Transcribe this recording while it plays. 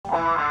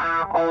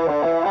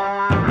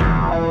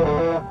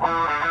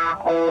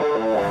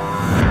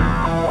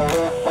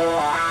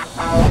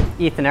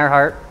Ethan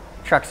Earhart,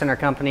 Truck Center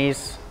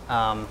Companies,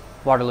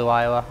 Waterloo,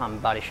 Iowa. I'm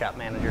body shop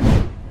manager.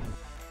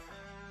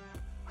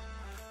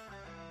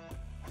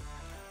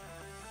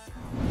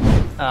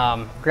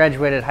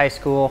 Graduated high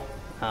school,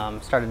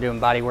 started doing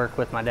body work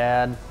with my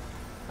dad,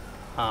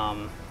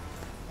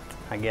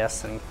 I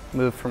guess, and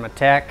moved from a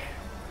tech.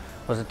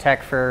 Was a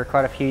tech for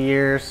quite a few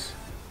years,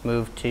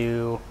 moved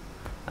to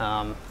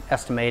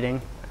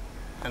estimating,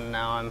 and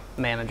now I'm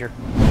manager.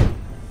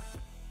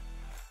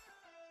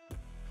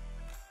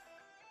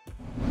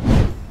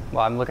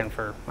 Well, I'm looking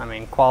for,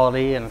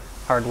 quality and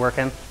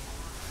hard-working,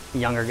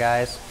 younger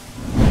guys.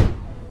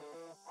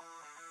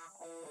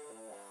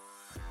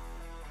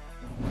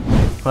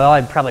 Well,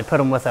 I'd probably put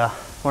them with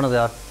one of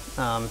the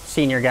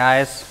senior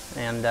guys,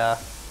 and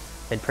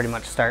they'd pretty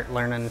much start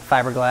learning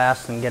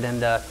fiberglass and get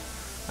into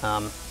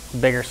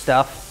bigger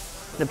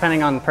stuff.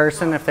 Depending on the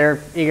person, if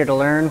they're eager to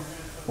learn,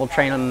 we'll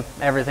train them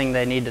everything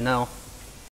they need to know.